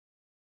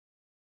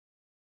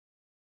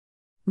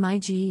My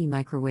GE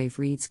microwave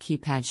reads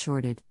Keypad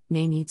Shorted,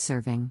 may need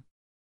serving.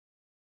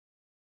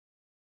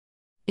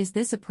 Is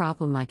this a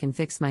problem I can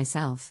fix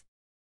myself?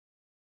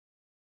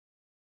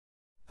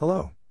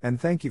 Hello, and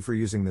thank you for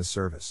using this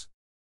service.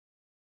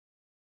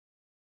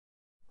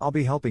 I'll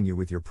be helping you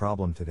with your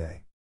problem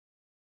today.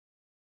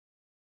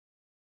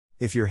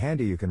 If you're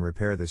handy, you can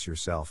repair this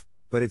yourself,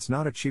 but it's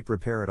not a cheap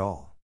repair at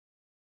all.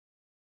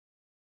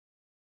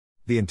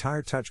 The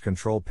entire touch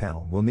control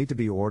panel will need to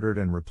be ordered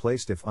and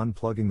replaced if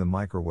unplugging the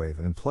microwave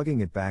and plugging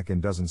it back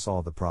in doesn't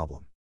solve the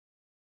problem.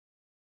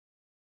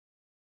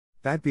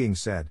 That being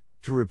said,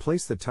 to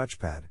replace the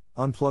touchpad,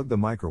 unplug the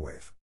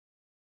microwave.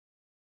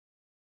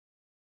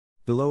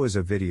 Below is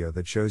a video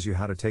that shows you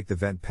how to take the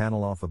vent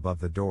panel off above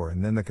the door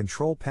and then the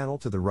control panel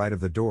to the right of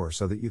the door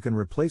so that you can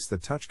replace the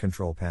touch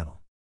control panel.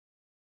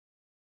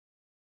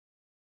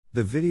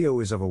 The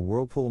video is of a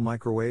Whirlpool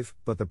microwave,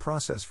 but the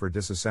process for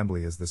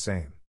disassembly is the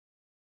same.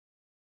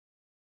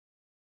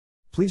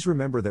 Please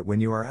remember that when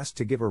you are asked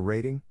to give a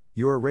rating,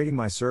 you are rating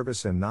my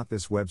service and not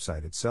this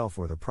website itself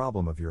or the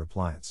problem of your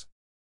appliance.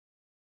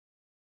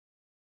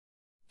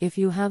 If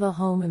you have a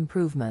home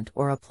improvement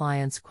or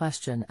appliance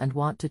question and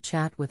want to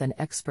chat with an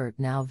expert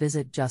now,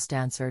 visit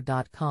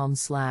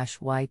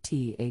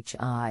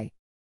JustAnswer.com/YTHI.